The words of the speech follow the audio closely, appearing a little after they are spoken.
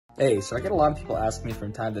Hey, so I get a lot of people ask me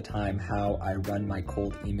from time to time how I run my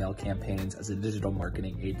cold email campaigns as a digital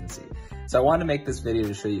marketing agency. So I wanted to make this video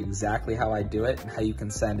to show you exactly how I do it and how you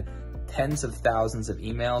can send tens of thousands of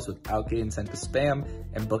emails without getting sent to spam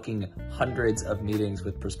and booking hundreds of meetings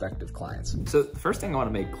with prospective clients. So the first thing I want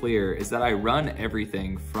to make clear is that I run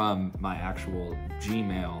everything from my actual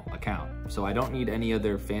Gmail account. So I don't need any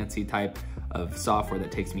other fancy type of software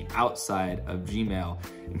that takes me outside of Gmail.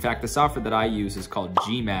 In fact, the software that I use is called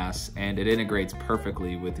Gmass, and it integrates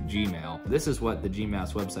perfectly with Gmail. This is what the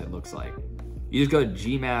Gmass website looks like. You just go to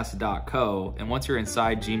gmass.co, and once you're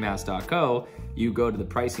inside gmass.co, you go to the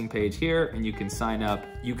pricing page here and you can sign up.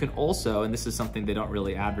 You can also, and this is something they don't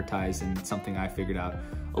really advertise and something I figured out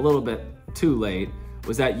a little bit too late,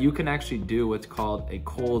 was that you can actually do what's called a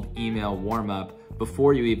cold email warm-up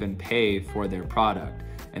before you even pay for their product.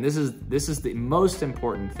 And this is the most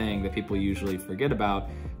important thing that people usually forget about,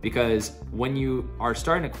 because when you are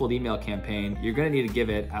starting a cold email campaign, you're gonna need to give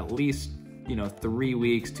it at least 3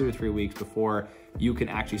 weeks, 2 to 3 weeks before you can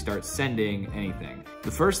actually start sending anything.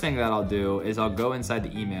 The first thing that I'll do is I'll go inside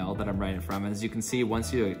the email that I'm writing from, and as you can see,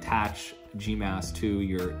 once you attach Gmass to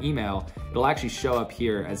your email, it'll actually show up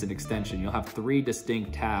here as an extension. You'll have 3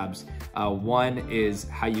 distinct tabs. One is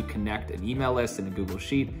how you connect an email list in a Google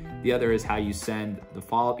Sheet. The other is how you send the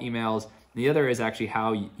follow-up emails. The other is actually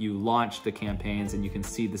how you launch the campaigns, and you can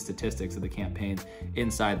see the statistics of the campaigns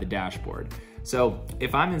inside the dashboard. So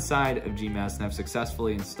if I'm inside of Gmass and I've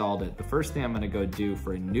successfully installed it, the first thing I'm gonna go do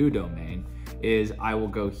for a new domain is I will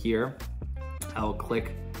go here, I'll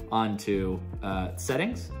click onto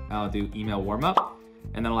settings, I'll do email warm-up,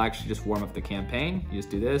 and then I'll actually just warm up the campaign. You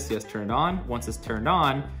just do this, yes, turn it on. Once it's turned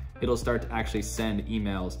on, it'll start to actually send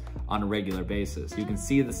emails on a regular basis. You can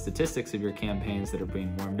see the statistics of your campaigns that are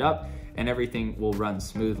being warmed up, and everything will run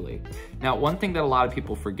smoothly. Now, one thing that a lot of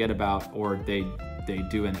people forget about, or they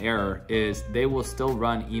do an error, is they will still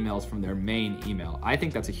run emails from their main email. I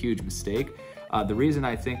think that's a huge mistake. The reason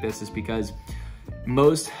I think this is because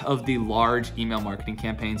most of the large email marketing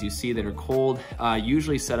campaigns you see that are cold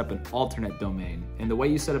usually set up an alternate domain. And the way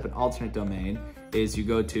you set up an alternate domain is you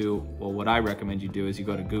go to, well, what I recommend you do is you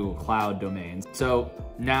go to Google Cloud Domains. So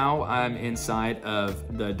now I'm inside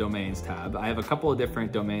of the Domains tab. I have a couple of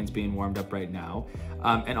different domains being warmed up right now.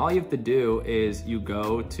 And all you have to do is you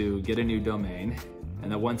go to get a new domain.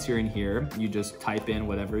 And then once you're in here, you just type in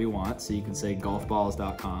whatever you want. So you can say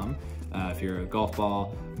golfballs.com if you're a golf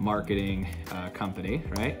ball marketing company,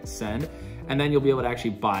 right? Send. And then you'll be able to actually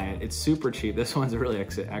buy it. It's super cheap. This one's really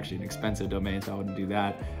actually an expensive domain, so I wouldn't do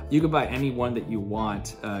that. You can buy any one that you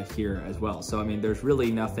want here as well. So I mean, there's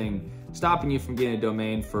really nothing stopping you from getting a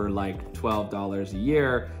domain for like $12 a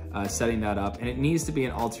year, setting that up. And it needs to be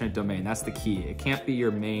an alternate domain. That's the key. It can't be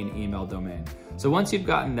your main email domain. So once you've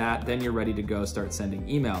gotten that, then you're ready to go start sending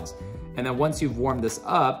emails. And then once you've warmed this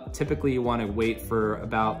up, typically you want to wait for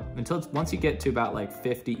once you get to about like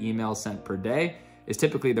 50 emails sent per day is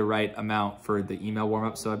typically the right amount for the email warm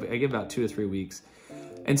up. So I give about 2 to 3 weeks.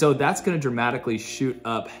 And so that's going to dramatically shoot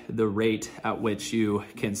up the rate at which you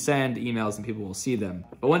can send emails and people will see them.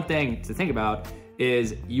 But one thing to think about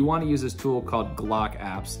is you want to use this tool called Glock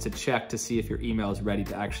apps to check to see if your email is ready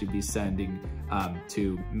to actually be sending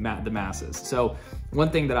to the masses. So one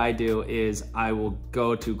thing that I do is I will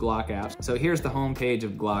go to Glock apps. So here's the home page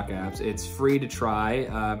of Glock apps. It's free to try,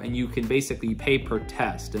 and you can basically pay per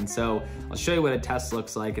test. And so I'll show you what a test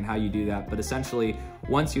looks like and how you do that. But essentially,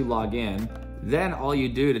 once you log in, then all you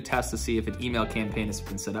do to test to see if an email campaign has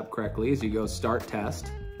been set up correctly is you go start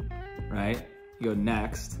test, right? You go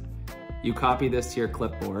next. You copy this to your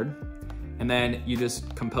clipboard, and then you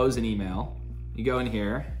just compose an email. You go in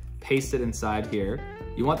here, paste it inside here.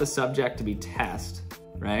 You want the subject to be test,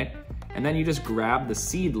 right? And then you just grab the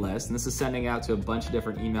seed list, and this is sending out to a bunch of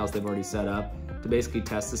different emails they've already set up to basically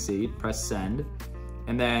test the seed, press send.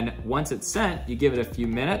 And then once it's sent, you give it a few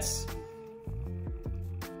minutes,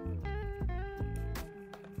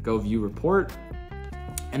 go view report,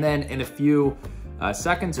 and then in a few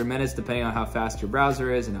seconds or minutes, depending on how fast your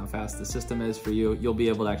browser is and how fast the system is for you, you'll be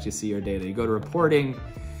able to actually see your data. You go to reporting,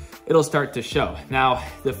 it'll start to show. Now,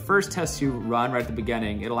 the first test you run right at the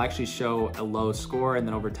beginning, it'll actually show a low score, and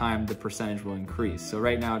then over time, the percentage will increase. So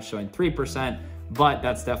right now it's showing 3%, but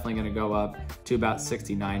that's definitely gonna go up to about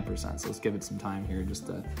 69%. So let's give it some time here just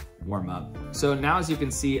to warm up. So now, as you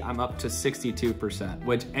can see, I'm up to 62%,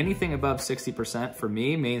 which anything above 60% for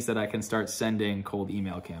me means that I can start sending cold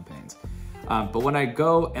email campaigns. But when I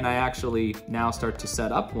go and I actually now start to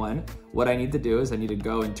set up one, what I need to do is I need to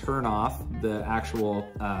go and turn off the actual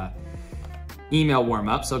email warm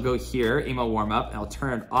up. So I'll go here, email warm up, and I'll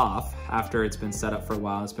turn it off after it's been set up for a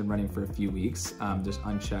while. It's been running for a few weeks. Just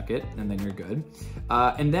uncheck it and then you're good.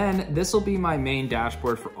 And then this will be my main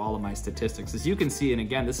dashboard for all of my statistics. As you can see, and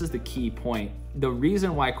again, this is the key point. The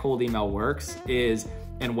reason why cold email works is,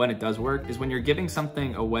 and when it does work, is when you're giving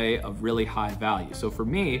something away of really high value. So for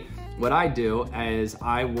me, what I do is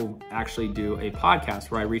I will actually do a podcast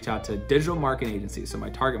where I reach out to digital marketing agencies. So my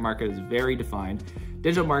target market is very defined,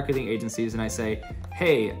 digital marketing agencies, and I say,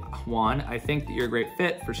 hey, Juan, I think that you're a great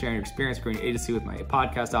fit for sharing your experience growing an agency with my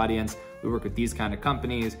podcast audience. We work with these kind of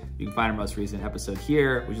companies. You can find our most recent episode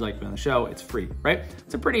here. Would you like to be on the show? It's free, right?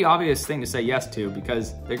 It's a pretty obvious thing to say yes to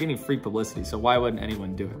because they're getting free publicity. So why wouldn't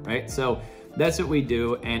anyone do it, right? So that's what we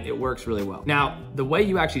do, and it works really well. Now, the way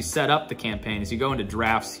you actually set up the campaign is you go into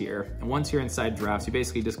drafts here, and once you're inside drafts, you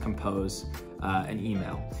basically just compose an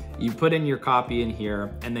email. You put in your copy in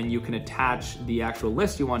here, and then you can attach the actual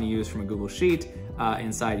list you want to use from a Google Sheet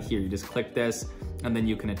inside here. You just click this, and then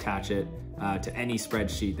you can attach it to any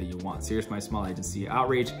spreadsheet that you want. So here's my small agency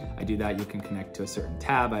outreach. I do that. You can connect to a certain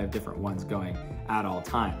tab. I have different ones going at all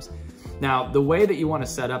times. Now, the way that you want to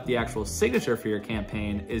set up the actual signature for your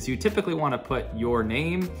campaign is you typically want to put your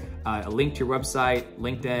name, a link to your website,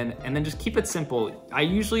 LinkedIn, and then just keep it simple. I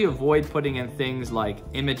usually avoid putting in things like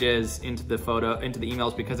images into the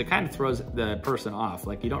emails because it kind of throws the person off.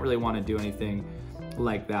 Like, you don't really want to do anything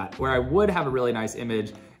like that. Where I would have a really nice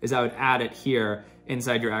image is I would add it here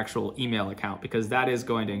inside your actual email account, because that is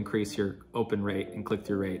going to increase your open rate and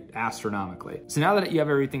click-through rate astronomically. So now that you have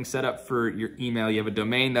everything set up for your email, you have a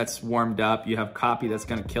domain that's warmed up, you have copy that's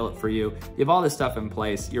gonna kill it for you, you have all this stuff in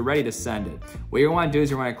place, you're ready to send it. What you wanna do is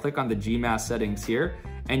you wanna click on the Gmass settings here,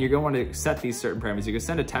 and you're gonna wanna set these certain parameters. You can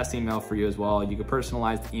send a test email for you as well. You can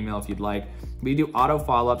personalize the email if you'd like. We do auto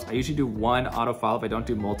follow-ups. I usually do one auto follow-up. I don't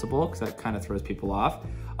do multiple because that kind of throws people off.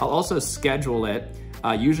 I'll also schedule it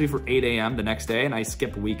usually for 8 a.m. the next day, and I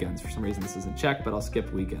skip weekends. For some reason this isn't checked, but I'll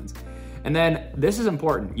skip weekends. And then this is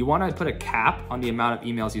important. You wanna put a cap on the amount of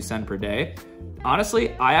emails you send per day.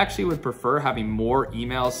 Honestly, I actually would prefer having more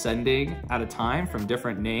emails sending at a time from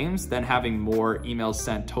different names than having more emails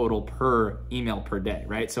sent total per email per day,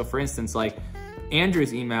 right? So for instance, like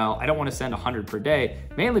Andrew's email, I don't wanna send 100 per day,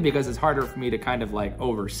 mainly because it's harder for me to kind of like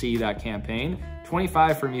oversee that campaign.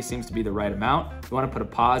 25 for me seems to be the right amount. You wanna put a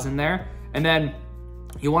pause in there. And then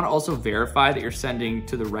you wanna also verify that you're sending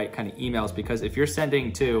to the right kind of emails, because if you're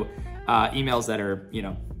sending to emails that are,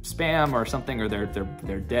 spam or something, or they're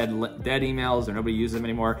dead emails or nobody uses them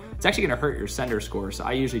anymore, it's actually gonna hurt your sender score. So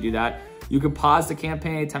I usually do that. You can pause the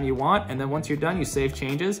campaign anytime you want, and then once you're done, you save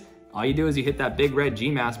changes. All you do is you hit that big red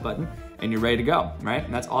Gmass button and you're ready to go, right?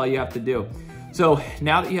 And that's all you have to do. So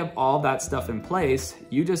now that you have all that stuff in place,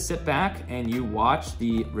 you just sit back and you watch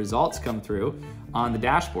the results come through on the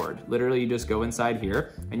dashboard. Literally, you just go inside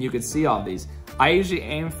here and you can see all these. I usually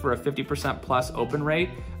aim for a 50% plus open rate.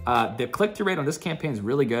 The click-through rate on this campaign is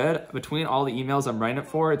really good. Between all the emails I'm running it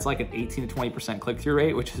for, it's like an 18 to 20% click-through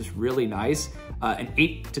rate, which is really nice. An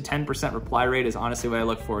 8 to 10% reply rate is honestly what I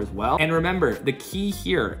look for as well. And remember, the key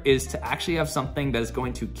here is to actually have something that is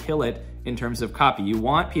going to kill it in terms of copy. You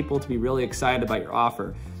want people to be really excited about your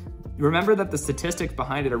offer. Remember that the statistics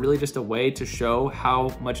behind it are really just a way to show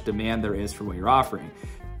how much demand there is for what you're offering.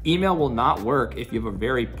 Email will not work if you have a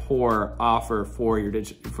very poor offer for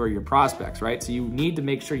your prospects, right? So you need to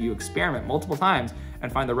make sure you experiment multiple times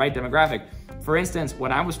and find the right demographic. For instance,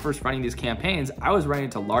 when I was first running these campaigns, I was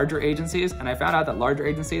running to larger agencies, and I found out that larger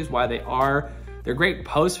agencies, while they're great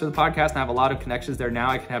hosts for the podcast, and I have a lot of connections there now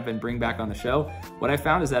I can have and bring back on the show. What I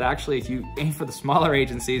found is that actually if you aim for the smaller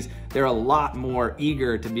agencies, they're a lot more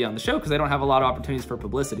eager to be on the show because they don't have a lot of opportunities for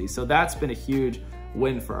publicity. So that's been a huge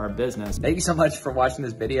win for our business. Thank you so much for watching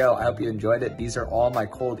this video. I hope you enjoyed it. These are all my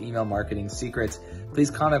cold email marketing secrets. Please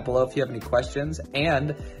comment below if you have any questions.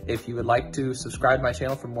 And if you would like to subscribe to my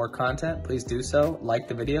channel for more content, please do so. Like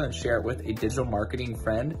the video and share it with a digital marketing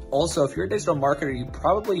friend. Also, if you're a digital marketer, you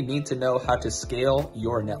probably need to know how to scale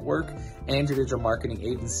your network and your digital marketing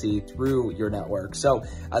agency through your network. So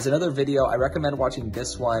as another video, I recommend watching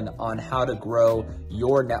this one on how to grow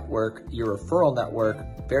your network, your referral network,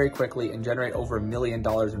 very quickly and generate over $1 million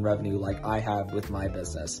in revenue like I have with my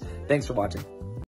business. Thanks for watching.